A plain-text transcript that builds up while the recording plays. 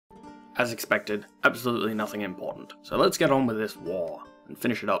as expected, absolutely nothing important. So let's get on with this war, and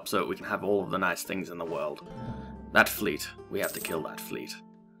finish it up so that we can have all of the nice things in the world. That fleet, we have to kill that fleet.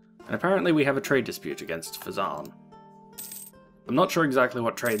 And apparently we have a trade dispute against Fazan. I'm not sure exactly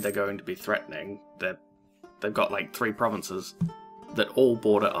what trade they're going to be threatening. They've got like 3 provinces that all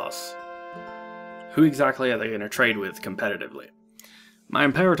border us. Who exactly are they going to trade with competitively? My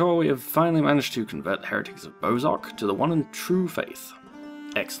Imperator, we have finally managed to convert the heretics of Bozok to the one and true faith.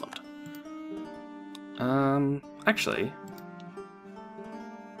 Excellent. Actually,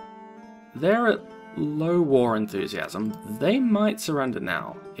 they're at low war enthusiasm. They might surrender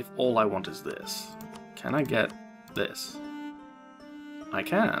now, if all I want is this. Can I get this? I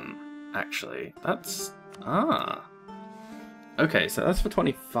can, actually. That's... Okay, so that's for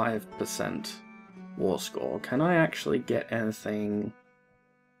 25% war score. Can I actually get anything...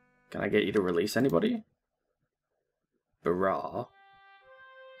 Can I get you to release anybody? Barra.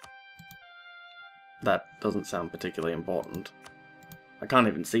 That doesn't sound particularly important. I can't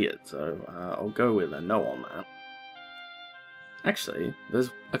even see it, so I'll go with a no on that. Actually, there's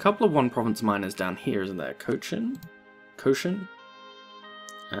a couple of one-province miners down here, isn't there? Cochin?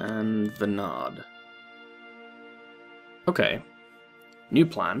 And Venard. Okay. New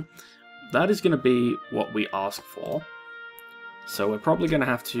plan. That is going to be what we ask for. So we're probably going to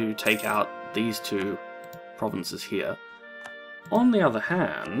have to take out these 2 provinces here. On the other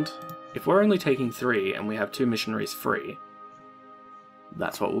hand, if we're only taking 3 and we have 2 missionaries free,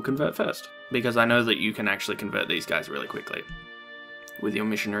 that's what we'll convert first. Because I know that you can actually convert these guys really quickly with your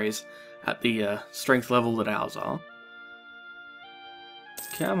missionaries at the strength level that ours are.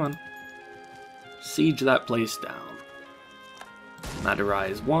 Come on. Siege that place down.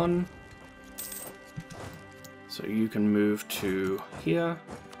 Madurai 1. So you can move to here.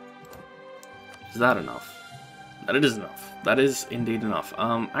 Is that enough? That is enough. That is indeed enough.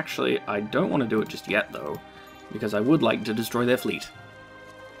 Actually, I don't want to do it just yet, though, because I would like to destroy their fleet.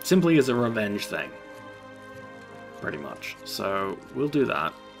 Simply as a revenge thing. Pretty much. So, we'll do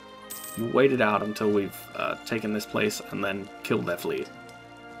that. We'll wait it out until we've taken this place and then killed their fleet.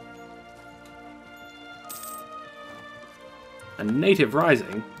 A native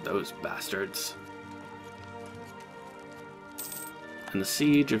rising, those bastards. And the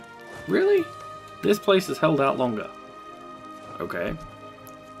siege of... Really? This place has held out longer. Okay.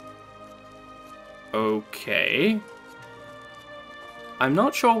 Okay. I'm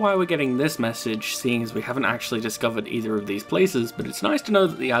not sure why we're getting this message, seeing as we haven't actually discovered either of these places, but it's nice to know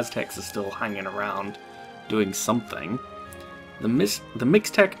that the Aztecs are still hanging around, doing something. The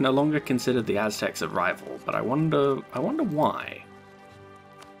Mixtec no longer considered the Aztecs a rival, but I wonder why.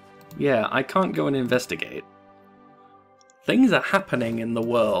 Yeah, I can't go and investigate. Things are happening in the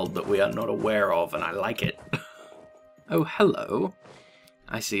world that we are not aware of, and I like it. Oh, hello.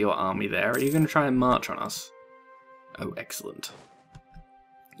 I see your army there. Are you going to try and march on us? Oh, excellent.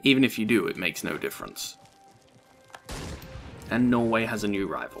 Even if you do, it makes no difference. And Norway has a new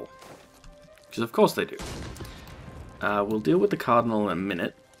rival. Because of course they do. We'll deal with the Cardinal in a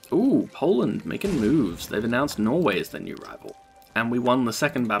minute. Ooh, Poland making moves. They've announced Norway as their new rival. And we won the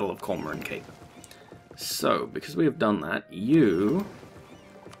second Battle of Cormoran Cape. So, because we have done that, you...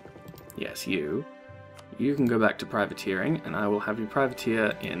 Yes, you can go back to privateering, and I will have you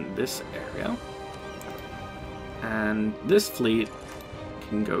privateer in this area. And this fleet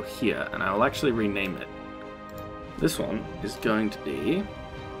can go here, and I will actually rename it. This one is going to be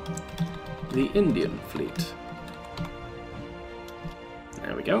the Indian Fleet.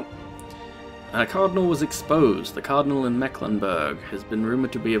 There we go. A cardinal was exposed. The cardinal in Mecklenburg has been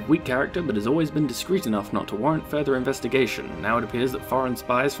rumoured to be of weak character, but has always been discreet enough not to warrant further investigation. Now it appears that foreign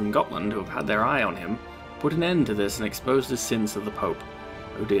spies from Gotland, who have had their eye on him, put an end to this and exposed his sins to the Pope.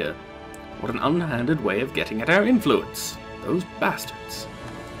 Oh dear. What an underhanded way of getting at our influence. Those bastards.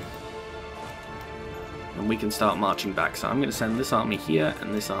 And we can start marching back, so I'm going to send this army here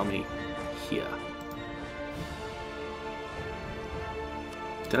and this army here.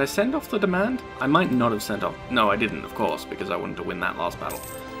 Did I send off the demand? I might not have sent off... No, I didn't, of course, because I wanted to win that last battle.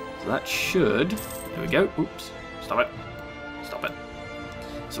 So that should... There we go. Oops. Stop it. Stop it.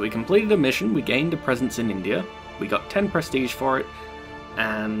 So we completed a mission, we gained a presence in India, we got 10 prestige for it,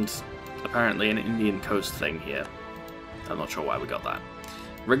 and apparently an Indian coast thing here. I'm not sure why we got that.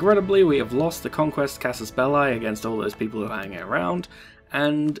 Regrettably, we have lost the conquest Casus Belli against all those people who are hanging around,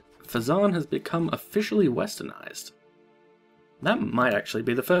 and Fazan has become officially westernized. That might actually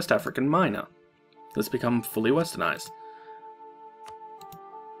be the first African minor that's become fully westernized.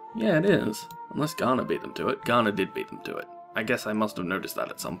 Yeah, it is. Unless Ghana beat them to it. Ghana did beat them to it. I guess I must have noticed that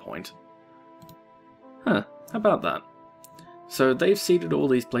at some point. Huh, how about that? So they've ceded all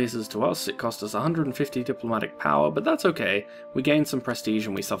these places to us. It cost us 150 diplomatic power, but that's okay. We gained some prestige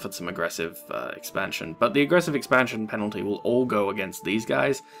and we suffered some aggressive expansion. But the aggressive expansion penalty will all go against these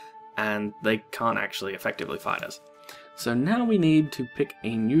guys, and they can't actually effectively fight us. So now we need to pick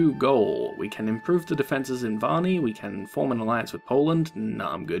a new goal. We can improve the defenses in Varni, we can form an alliance with Poland, no,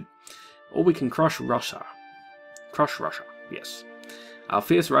 I'm good. Or we can crush Russia. Crush Russia, yes. Our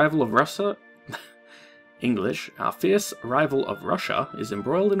fierce rival of Russia... English, our fierce rival of Russia is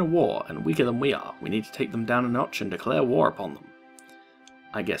embroiled in a war and weaker than we are. We need to take them down a notch and declare war upon them.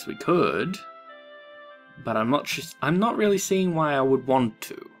 I guess we could, but I'm not really seeing why I would want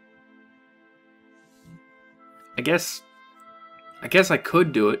to. I guess I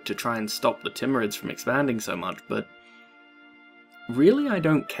could do it to try and stop the Timurids from expanding so much, but really I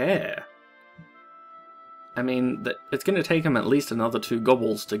don't care. I mean, it's going to take them at least another 2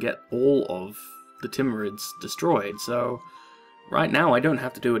 gobbles to get all of the Timurids destroyed, so right now I don't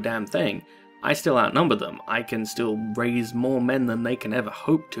have to do a damn thing. I still outnumber them. I can still raise more men than they can ever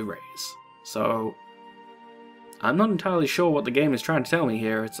hope to raise. So I'm not entirely sure what the game is trying to tell me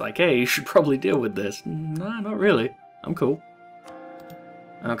here. It's like, hey, you should probably deal with this. Nah, not really. I'm cool.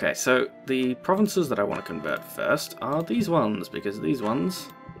 Okay, so the provinces that I want to convert first are these ones, because these ones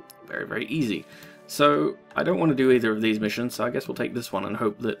are very, very easy. So I don't want to do either of these missions, so I guess we'll take this one and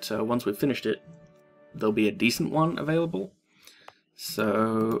hope that once we've finished it, there'll be a decent one available.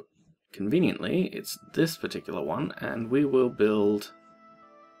 So, conveniently, it's this particular one, and we will build...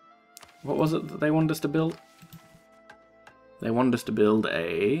 What was it that they wanted us to build? They wanted us to build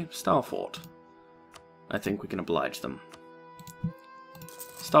a star fort. I think we can oblige them.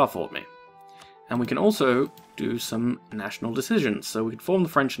 Star fort me. And we can also do some national decisions. So we could form the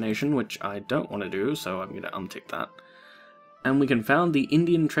French nation, which I don't want to do, so I'm going to untick that. And we can found the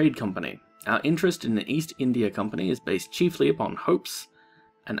Indian Trade Company. Our interest in the East India Company is based chiefly upon hopes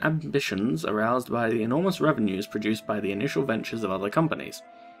and ambitions aroused by the enormous revenues produced by the initial ventures of other companies.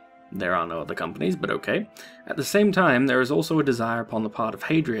 There are no other companies, but okay. At the same time, there is also a desire upon the part of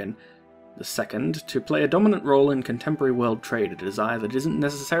Hadrian II to play a dominant role in contemporary world trade, a desire that isn't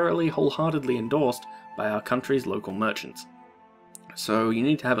necessarily wholeheartedly endorsed by our country's local merchants. So you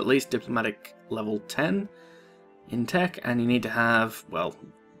need to have at least diplomatic level 10 in tech, and you need to have, well,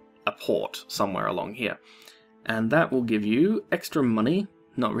 a port somewhere along here. And that will give you extra money,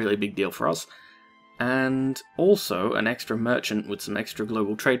 not really a big deal for us, and also an extra merchant with some extra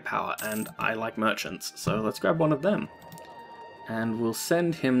global trade power, and I like merchants, so let's grab one of them. And we'll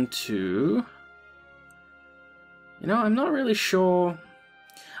send him to... You know, I'm not really sure...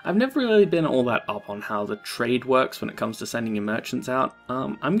 I've never really been all that up on how the trade works when it comes to sending your merchants out.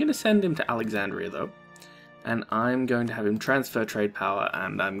 I'm going to send him to Alexandria, though. And I'm going to have him transfer trade power,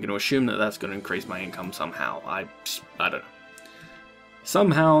 and I'm going to assume that that's going to increase my income somehow. I don't know.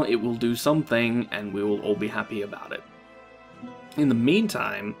 Somehow it will do something, and we will all be happy about it. In the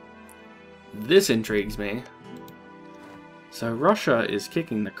meantime, this intrigues me. So Russia is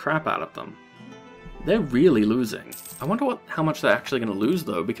kicking the crap out of them. They're really losing. I wonder how much they're actually going to lose,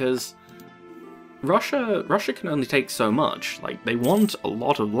 though, because Russia can only take so much. Like, they want a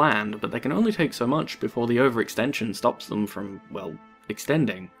lot of land, but they can only take so much before the overextension stops them from, well,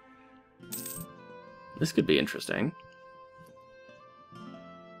 extending. This could be interesting.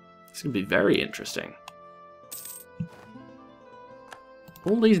 This could be very interesting.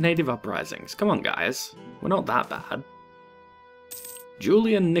 All these native uprisings. Come on, guys. We're not that bad.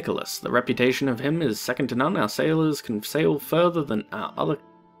 Julian Nicholas. The reputation of him is second to none. Our sailors can sail further than our other...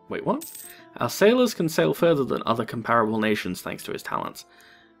 Wait, what? Our sailors can sail further than other comparable nations thanks to his talents.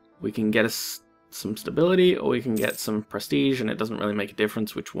 We can get us some stability, or we can get some prestige, and it doesn't really make a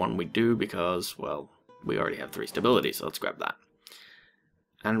difference which one we do because, well, we already have 3 stability, so let's grab that.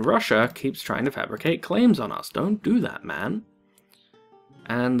 And Russia keeps trying to fabricate claims on us. Don't do that, man.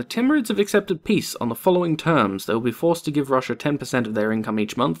 And the Timurids have accepted peace on the following terms. They will be forced to give Russia 10% of their income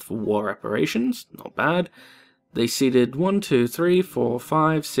each month for war reparations. Not bad. They ceded 1, 2, 3, 4,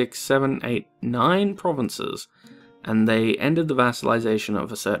 5, 6, 7, 8, 9 provinces. And they ended the vassalization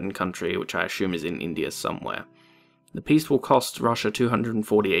of a certain country, which I assume is in India somewhere. The peace will cost Russia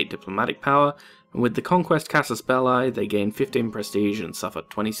 248 diplomatic power, and with the conquest Casus Belli, they gain 15 prestige and suffer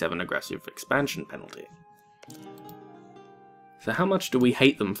 27 aggressive expansion penalty. So how much do we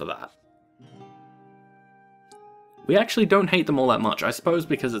hate them for that? We actually don't hate them all that much, I suppose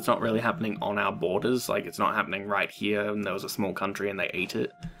because it's not really happening on our borders, like it's not happening right here and there was a small country and they ate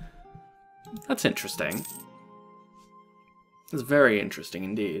it. That's interesting. That's very interesting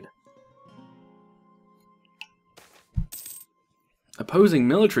indeed. Opposing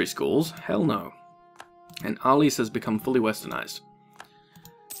military schools? Hell no. And Arlis has become fully westernized.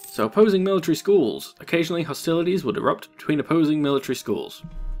 So opposing military schools. Occasionally hostilities would erupt between opposing military schools.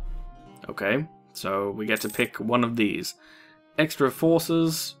 Okay, so we get to pick one of these. Extra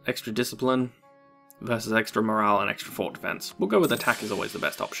forces, extra discipline, versus extra morale and extra fort defense. We'll go with attack is always the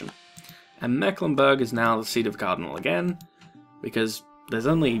best option. And Mecklenburg is now the seat of Cardinal again, because there's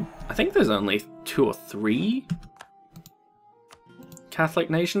only, I think there's only 2 or 3 Catholic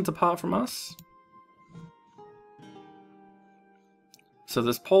nations apart from us. So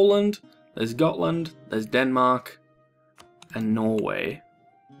there's Poland, there's Gotland, there's Denmark, and Norway,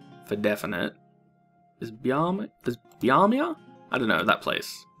 for definite. There's Bjarmia? I don't know, that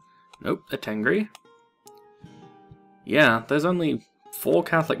place. Nope, Atengri. Yeah, there's only 4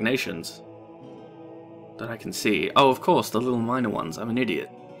 Catholic nations that I can see. Oh, of course, the little minor ones. I'm an idiot.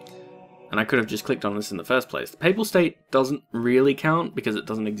 And I could have just clicked on this in the first place. The Papal State doesn't really count because it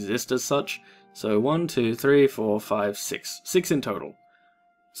doesn't exist as such. So 1, 2, 3, 4, 5, 6. 6 in total.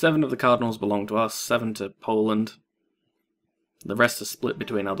 7 of the cardinals belong to us, 7 to Poland. The rest are split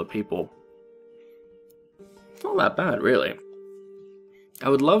between other people. It's not that bad, really. I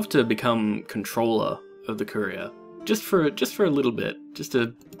would love to become controller of the Curia. Just for a little bit, just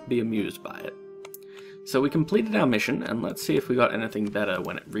to be amused by it. So we completed our mission, and let's see if we got anything better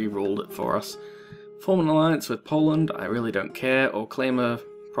when it re-ruled it for us. Form an alliance with Poland, I really don't care, or claim a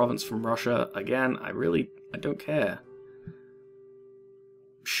province from Russia, again, I don't care.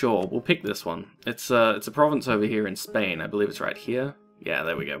 Sure, we'll pick this one. It's a province over here in Spain, I believe it's right here. Yeah,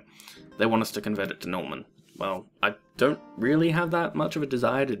 there we go. They want us to convert it to Norman. Well, I don't really have that much of a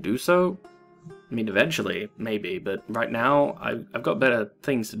desire to do so. I mean, eventually, maybe, but right now, I've got better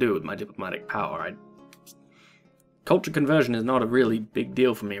things to do with my diplomatic power. Culture conversion is not a really big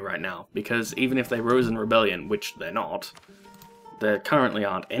deal for me right now, because even if they rose in rebellion, which they're not, there currently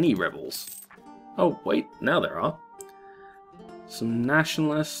aren't any rebels. Oh, wait, now there are. Some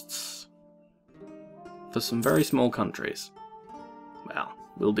nationalists for some very small countries. Well,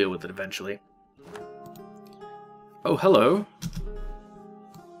 we'll deal with it eventually. Oh, hello.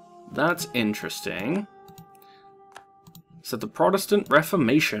 That's interesting. So the Protestant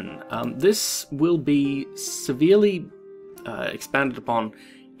Reformation. This will be severely expanded upon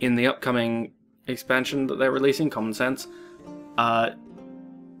in the upcoming expansion that they're releasing, Common Sense.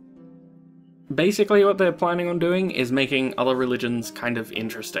 Basically what they're planning on doing is making other religions kind of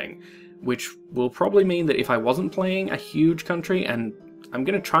interesting, which will probably mean that if I wasn't playing a huge country, and I'm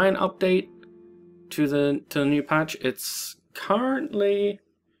going to try and update to the new patch, it's currently...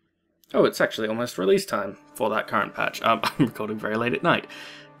 Oh, it's actually almost release time for that current patch. I'm recording very late at night.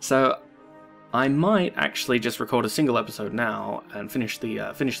 So I might actually just record a single episode now and finish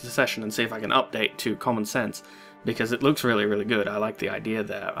the session and see if I can update to Common Sense, because it looks really, really good. I like the idea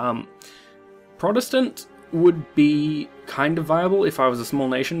there. Protestant would be kind of viable if I was a small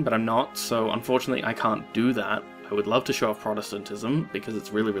nation, but I'm not, so unfortunately I can't do that. I would love to show off Protestantism, because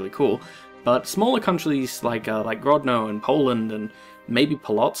it's really, really cool. But smaller countries like Grodno and Poland and maybe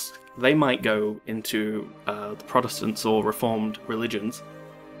Polotsk, they might go into the Protestants or Reformed religions.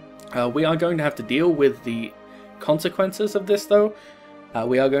 We are going to have to deal with the consequences of this, though.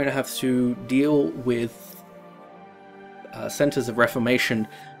 We are going to have to deal with centers of Reformation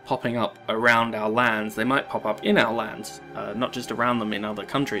popping up around our lands. They might pop up in our lands, not just around them in other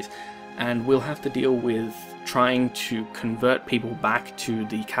countries. And we'll have to deal with trying to convert people back to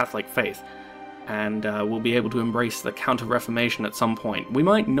the Catholic faith. And we'll be able to embrace the Counter-Reformation at some point. We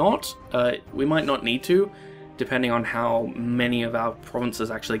might not need to, depending on how many of our provinces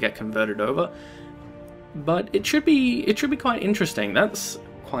actually get converted over. But it should be quite interesting. That's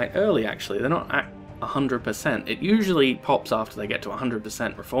quite early, actually. They're not at 100%. It usually pops after they get to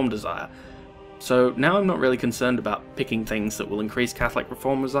 100% reform desire. So now I'm not really concerned about picking things that will increase Catholic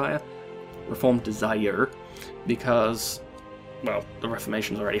reform desire, because, well, the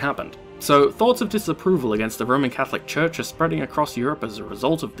Reformation's already happened. So, thoughts of disapproval against the Roman Catholic Church are spreading across Europe as a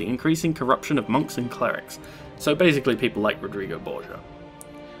result of the increasing corruption of monks and clerics. So basically people like Rodrigo Borgia.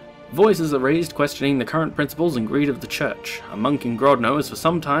 Voices are raised questioning the current principles and greed of the Church. A monk in Grodno has for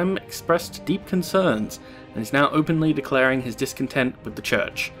some time expressed deep concerns, and is now openly declaring his discontent with the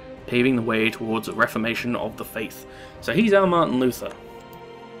Church, paving the way towards a reformation of the faith. So he's our Martin Luther.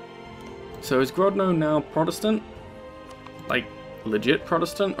 So is Grodno now Protestant? Like, legit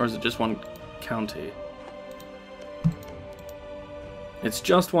Protestant, or is it just one county? It's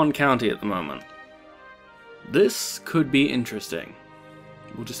just one county at the moment. This could be interesting.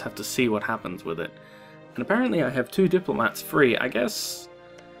 We'll just have to see what happens with it. And apparently I have 2 diplomats free. I guess...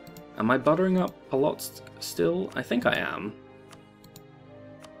 Am I buttering up Polotsk still? I think I am.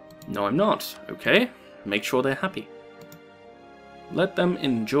 No, I'm not. Okay. make sure they're happy. Let them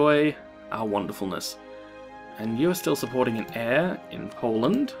enjoy our wonderfulness. And you're still supporting an heir in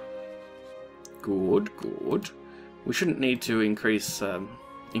Poland. Good, good. We shouldn't need to increase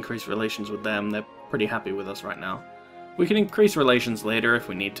relations with them. They're pretty happy with us right now. We can increase relations later if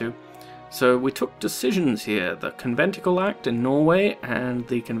we need to. So we took decisions here. The Conventicle Act in Norway and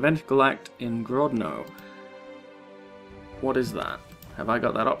the Conventicle Act in Grodno. What is that? Have I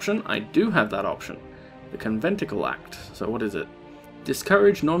got that option? I do have that option. The Conventicle Act. So what is it?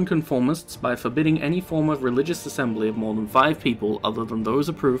 Discourage nonconformists by forbidding any form of religious assembly of more than 5 people other than those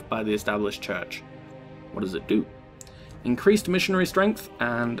approved by the established church. What does it do? Increased missionary strength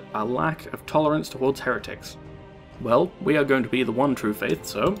and a lack of tolerance towards heretics. Well, we are going to be the one true faith,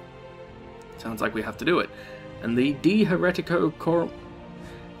 so sounds like we have to do it. And the De Heretico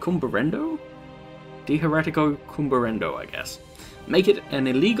Cumberendo? De Heretico Cumberendo, I guess. Make it an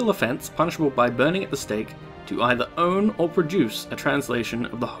illegal offense punishable by burning at the stake to either own or produce a translation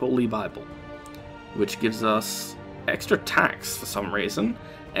of the Holy Bible, which gives us extra tax for some reason,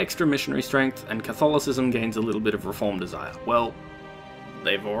 extra missionary strength, and Catholicism gains a little bit of reform desire. Well,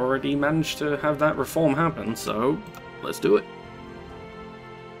 they've already managed to have that reform happen, so let's do it.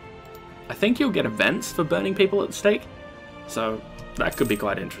 I think you'll get events for burning people at the stake, so that could be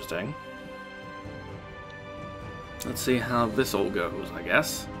quite interesting. Let's see how this all goes, I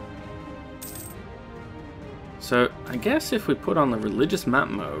guess. So, I guess if we put on the religious map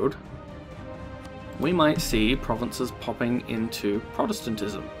mode, we might see provinces popping into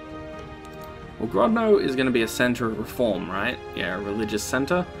Protestantism. Well, Grodno is going to be a center of reform, right? Yeah, a religious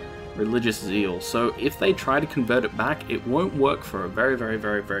center, religious zeal. So if they try to convert it back, it won't work for a very, very,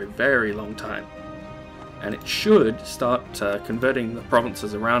 very, very, very long time. And it should start converting the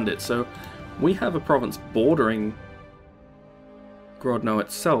provinces around it. So we have a province bordering Grodno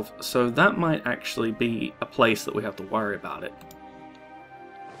itself, so that might actually be a place that we have to worry about it.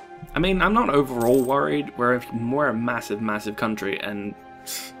 I mean, I'm not overall worried. We're a massive, massive country, and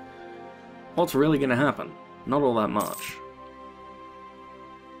what's really going to happen? Not all that much.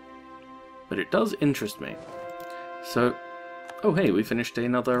 But it does interest me. So, oh hey, we finished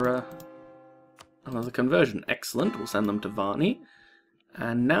another conversion. Excellent, we'll send them to Varney.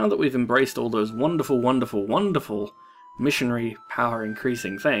 And now that we've embraced all those wonderful, wonderful, wonderful missionary power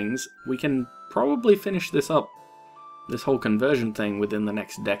increasing things, we can probably finish this up, this whole conversion thing, within the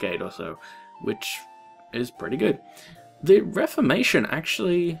next decade or so, which is pretty good. The Reformation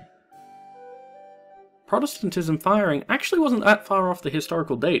actually, Protestantism firing actually wasn't that far off the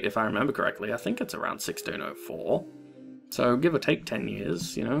historical date, if I remember correctly. I think it's around 1604, so give or take 10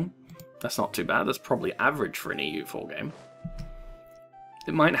 years, you know, that's not too bad. That's probably average for an EU4 game.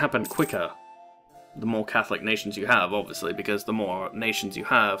 It might happen quicker the more Catholic nations you have, obviously, because the more nations you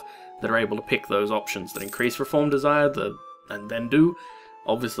have that are able to pick those options that increase reform desire, and then do,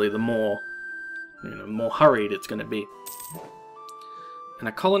 obviously the more, more hurried it's going to be. And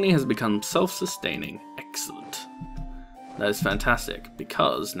a colony has become self-sustaining. Excellent. That is fantastic,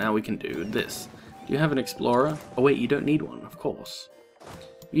 because now we can do this. Do you have an explorer? Oh wait, you don't need one, of course.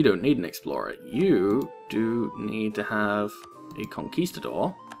 You don't need an explorer. You do need to have a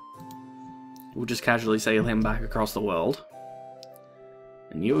conquistador. We'll just casually sail him back across the world.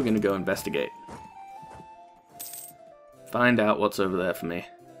 And you are going to go investigate. Find out what's over there for me.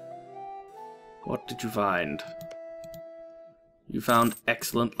 What did you find? You found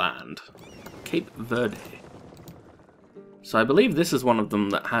excellent land. Cape Verde. So I believe this is one of them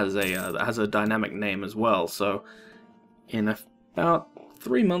that has a dynamic name as well. So in about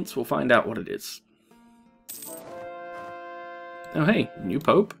 3 months we'll find out what it is. Oh hey, new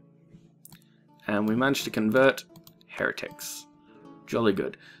pope. And we managed to convert heretics. Jolly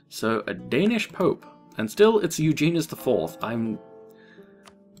good. So a Danish pope, and still it's Eugenius IV. I'm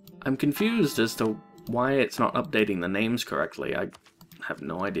confused as to why it's not updating the names correctly. I have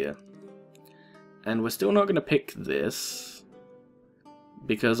no idea. And we're still not going to pick this,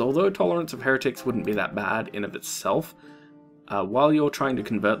 because although tolerance of heretics wouldn't be that bad in of itself, while you're trying to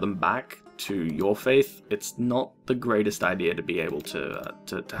convert them back to your faith, it's not the greatest idea to be able to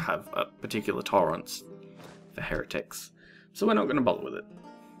have a particular tolerance for heretics. So we're not going to bother with it.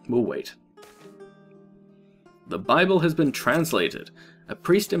 We'll wait. The Bible has been translated. A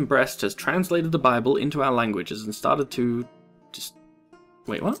priest in Brest has translated the Bible into our languages and started to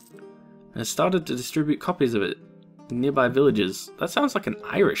wait, what? Has started to distribute copies of it in nearby villages. That sounds like an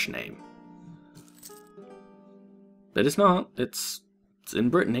Irish name. But it's not. It's in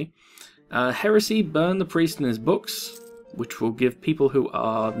Brittany. Heresy burned the priest and his books, which will give people who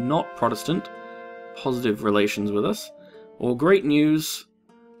are not Protestant positive relations with us. Or great news,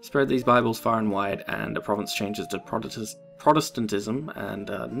 Spread these Bibles far and wide, and a province changes to Protestantism, and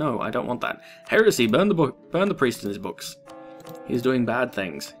no, I don't want that. Heresy, burn the book, burn the priest in his books. He's doing bad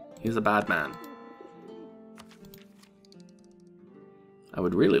things. He's a bad man. I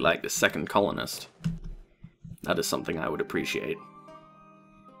would really like this second colonist. That is something I would appreciate.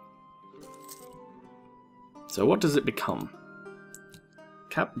 So what does it become?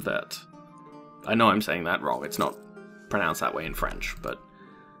 Cap Vert. I know I'm saying that wrong. It's not pronounced that way in French, but...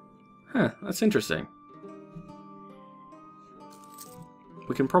 Huh, that's interesting.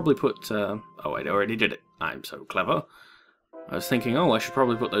 We can probably put... oh, I already did it. I'm so clever. I was thinking, oh, I should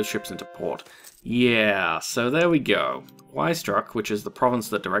probably put those ships into port. Yeah, so there we go. Wystruck, which is the province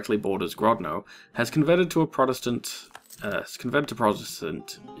that directly borders Grodno, has converted to Protestantism.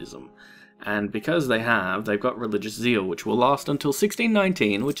 And because they have, they've got religious zeal, which will last until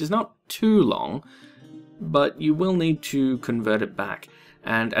 1619, which is not too long, but you will need to convert it back.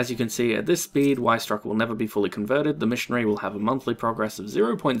 And as you can see, at this speed, Wystruck will never be fully converted. The missionary will have a monthly progress of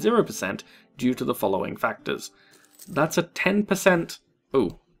 0.0% due to the following factors. That's a 10%...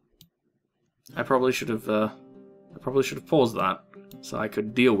 Oh. I probably should have paused that, so I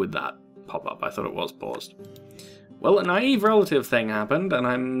could deal with that pop-up. I thought it was paused. Well, a naive relative thing happened, and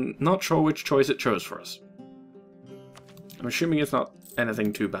I'm not sure which choice it chose for us. I'm assuming it's not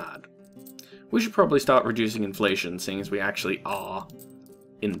anything too bad. We should probably start reducing inflation, seeing as we actually are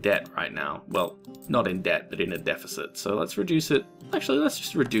in debt right now. Well, not in debt, but in a deficit. So let's reduce it. Actually, let's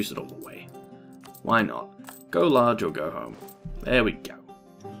just reduce it all the way. Why not? Go large or go home. There we go.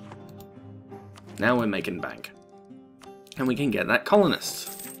 Now we're making bank. And we can get that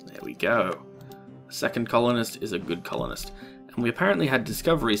colonist. There we go. The second colonist is a good colonist. And we apparently had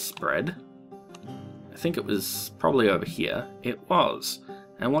discoveries spread. I think it was probably over here. It was.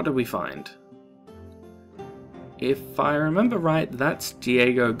 And what did we find? If I remember right, that's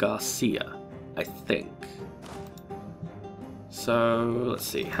Diego Garcia, I think. So, let's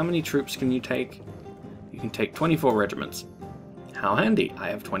see. How many troops can you take? You can take 24 regiments. How handy. I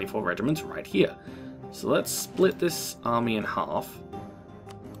have 24 regiments right here. So let's split this army in half.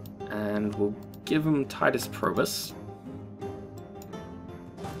 And we'll give them Titus Probus.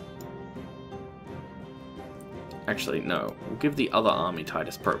 Actually, no. We'll give the other army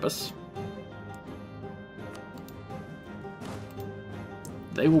Titus Probus.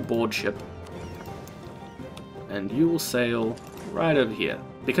 They will board ship. And you will sail right over here.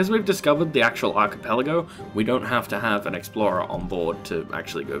 Because we've discovered the actual archipelago, we don't have to have an explorer on board to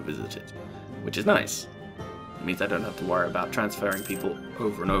actually go visit it. Which is nice. It means I don't have to worry about transferring people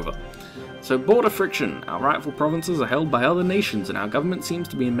over and over. So, border friction. Our rightful provinces are held by other nations, and our government seems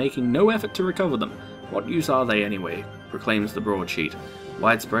to be making no effort to recover them. What use are they anyway? Proclaims the broadsheet.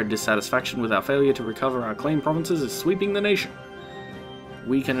 Widespread dissatisfaction with our failure to recover our claimed provinces is sweeping the nation.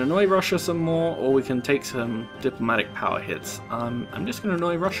 We can annoy Russia some more, or we can take some diplomatic power hits. I'm just going to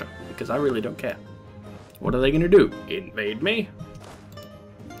annoy Russia, because I really don't care. What are they going to do? Invade me?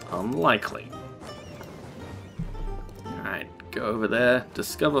 Unlikely. Alright, go over there,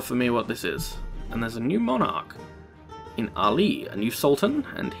 discover for me what this is. And there's a new monarch in Ali, a new sultan,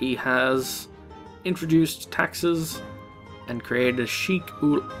 and he has introduced taxes and created a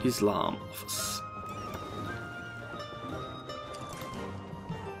Sheikh-ul-Islam office.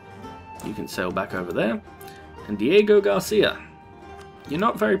 You can sail back over there. And Diego Garcia, you're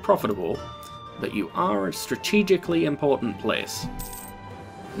not very profitable, but you are a strategically important place.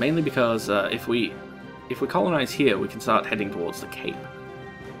 Mainly because if we colonize here, we can start heading towards the Cape.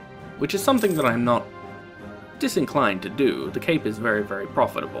 Which is something that I'm not disinclined to do. The Cape is very, very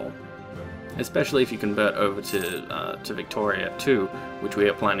profitable. Especially if you convert over to Victoria 2, which we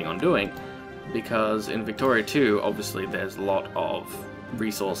are planning on doing. Because in Victoria 2, obviously there's a lot of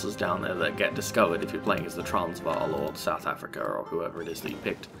resources down there that get discovered if you're playing as the Transvaal or South Africa or whoever it is that you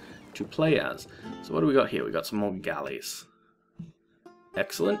picked to play as. So what do we got here? We got some more galleys.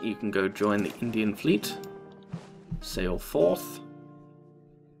 Excellent, you can go join the Indian fleet. Sail forth.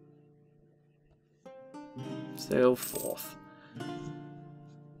 Sail forth.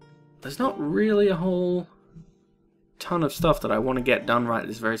 There's not really a whole ton of stuff that I want to get done right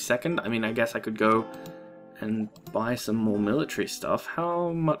this very second. I mean, I guess I could go and buy some more military stuff. How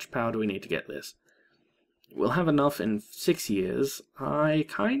much power do we need to get this? We'll have enough in 6 years. I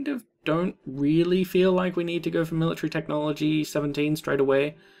kind of don't really feel like we need to go for military technology 17 straight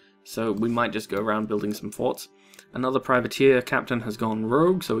away, so we might just go around building some forts. Another privateer captain has gone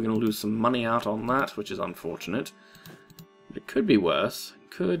rogue, so we're going to lose some money out on that, which is unfortunate. It could be worse.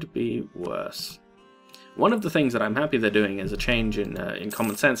 Could be worse. One of the things that I'm happy they're doing as a change in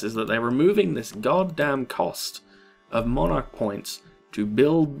common sense is that they're removing this goddamn cost of monarch points to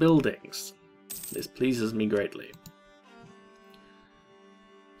build buildings. This pleases me greatly.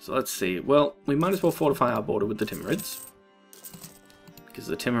 So let's see. Well, we might as well fortify our border with the Timurids, because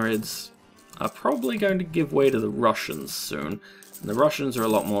the Timurids are probably going to give way to the Russians soon. And the Russians are a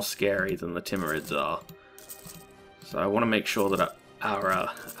lot more scary than the Timurids are. So I want to make sure that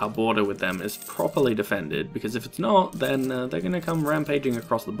our border with them is properly defended, because if it's not, then they're going to come rampaging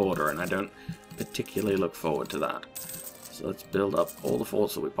across the border, and I don't particularly look forward to that. So let's build up all the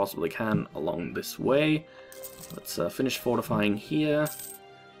forts that we possibly can along this way. Let's finish fortifying here.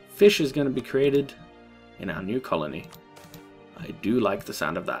 Fish is going to be created in our new colony. I do like the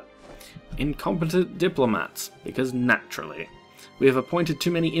sound of that. Incompetent diplomats, because naturally. We have appointed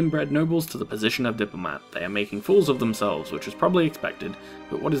too many inbred nobles to the position of diplomat. They are making fools of themselves, which was probably expected,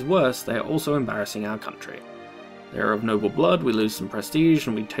 but what is worse, they are also embarrassing our country. They are of noble blood, we lose some prestige,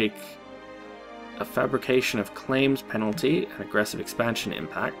 and we take a fabrication of claims penalty and aggressive expansion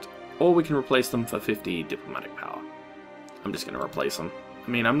impact, or we can replace them for 50 diplomatic power. I'm just going to replace them. I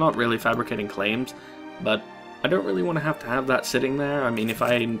mean, I'm not really fabricating claims, but I don't really want to have that sitting there. I mean, if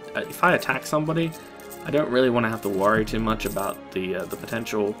I attack somebody, I don't really want to have to worry too much about the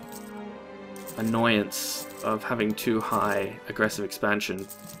potential annoyance of having too high aggressive expansion.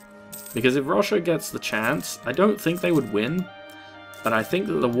 Because if Russia gets the chance, I don't think they would win, but I think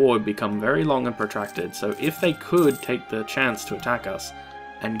that the war would become very long and protracted. So if they could take the chance to attack us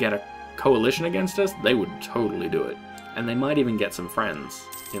and get a coalition against us, they would totally do it. And they might even get some friends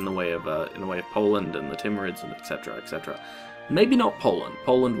in the way of Poland and the Timurids and etc. etc. Maybe not Poland.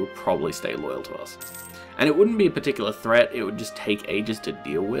 Poland would probably stay loyal to us. And it wouldn't be a particular threat, it would just take ages to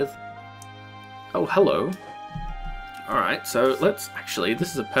deal with. Oh, hello. Alright, so let's actually,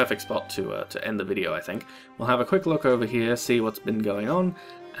 this is a perfect spot to end the video, I think. We'll have a quick look over here, see what's been going on,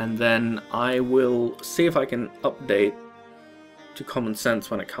 and then I will see if I can update to Common Sense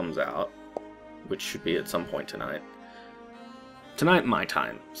when it comes out, which should be at some point tonight. Tonight, my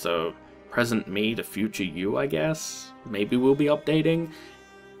time, so present me to future you, I guess. Maybe we'll be updating.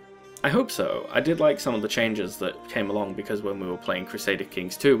 I hope so. I did like some of the changes that came along, because when we were playing Crusader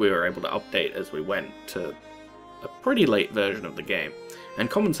Kings 2, we were able to update as we went to a pretty late version of the game. And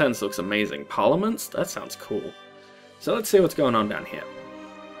Common Sense looks amazing. Parliaments? That sounds cool. So let's see what's going on down here.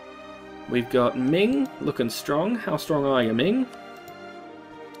 We've got Ming looking strong. How strong are you, Ming?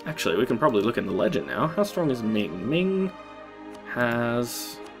 Actually, we can probably look in the legend now. How strong is Ming? Ming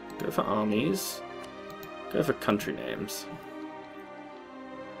has... Go for armies. Go for country names.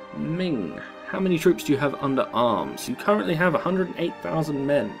 Ming, how many troops do you have under arms? You currently have 108,000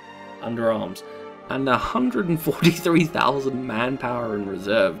 men under arms and 143,000 manpower in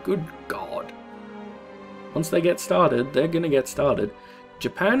reserve. Good God. Once they get started, they're going to get started.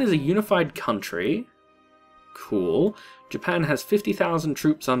 Japan is a unified country. Cool. Japan has 50,000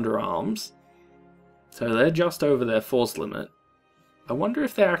 troops under arms. So they're just over their force limit. I wonder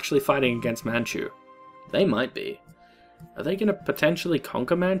if they're actually fighting against Manchu. They might be. Are they going to potentially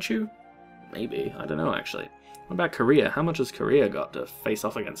conquer Manchu? Maybe. I don't know, actually. What about Korea? How much has Korea got to face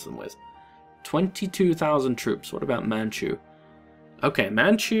off against them with? 22,000 troops. What about Manchu? Okay,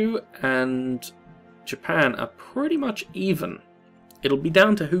 Manchu and Japan are pretty much even. It'll be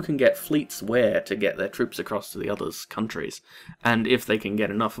down to who can get fleets where to get their troops across to the other countries, and if they can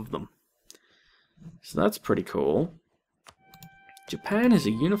get enough of them. So that's pretty cool. Japan is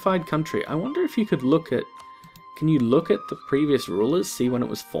a unified country. I wonder if you could look at... Can you look at the previous rulers, see when it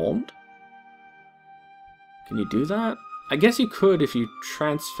was formed? Can you do that? I guess you could if you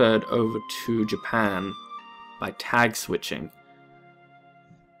transferred over to Japan by tag switching.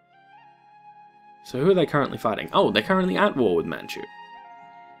 So who are they currently fighting? Oh, they're currently at war with Manchu.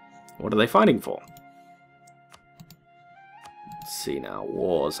 What are they fighting for? Let's see now.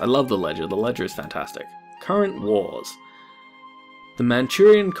 Wars. I love the ledger. The ledger is fantastic. Current wars. The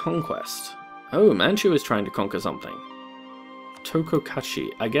Manchurian conquest. Oh, Manchu is trying to conquer something. Tokokachi.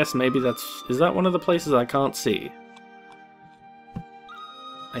 I guess maybe that's... Is that one of the places I can't see?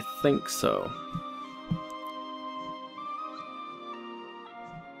 I think so.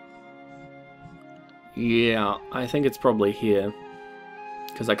 Yeah, I think it's probably here.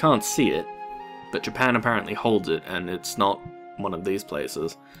 Because I can't see it. But Japan apparently holds it, and it's not one of these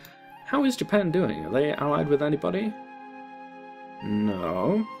places. How is Japan doing? Are they allied with anybody?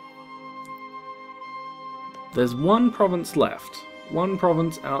 No. There's one province left. One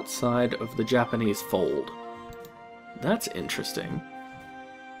province outside of the Japanese fold. That's interesting.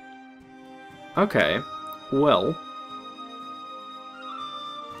 Okay, well...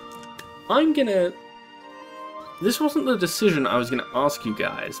 I'm gonna... This wasn't the decision I was gonna ask you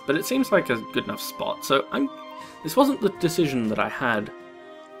guys, but it seems like a good enough spot, so I'm This wasn't the decision that I had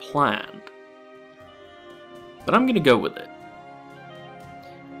planned, but I'm going to go with it.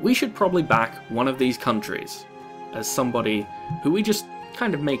 We should probably back one of these countries as somebody who we just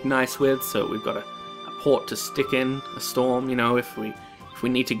kind of make nice with, so we've got a port to stick in a storm, you know, if we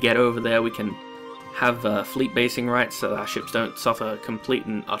need to get over there, we can have fleet basing rights so our ships don't suffer complete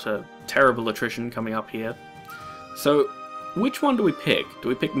and utter terrible attrition coming up here. So, which one do we pick? Do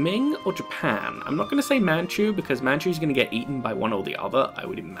we pick Ming or Japan? I'm not going to say Manchu, because Manchu's going to get eaten by one or the other, I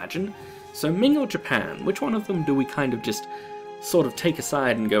would imagine. So Ming or Japan, which one of them do we kind of just sort of take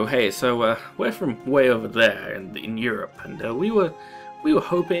aside and go, hey, so we're from way over there in Europe, and we were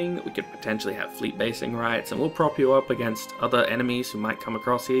hoping that we could potentially have fleet basing rights, and we'll prop you up against other enemies who might come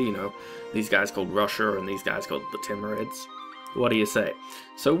across here, you know, these guys called Russia and these guys called the Timurids. What do you say?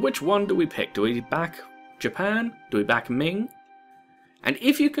 So which one do we pick? Do we back Japan? Do we back Ming? And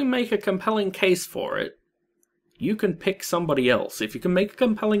if you can make a compelling case for it, you can pick somebody else. If you can make a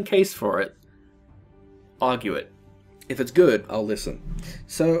compelling case for it, argue it. If it's good, I'll listen.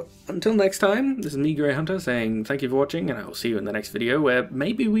 So, until next time, this is me, Grey Hunter, saying thank you for watching, and I will see you in the next video, where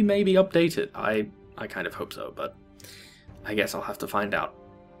maybe we may be updated. I kind of hope so, but I guess I'll have to find out.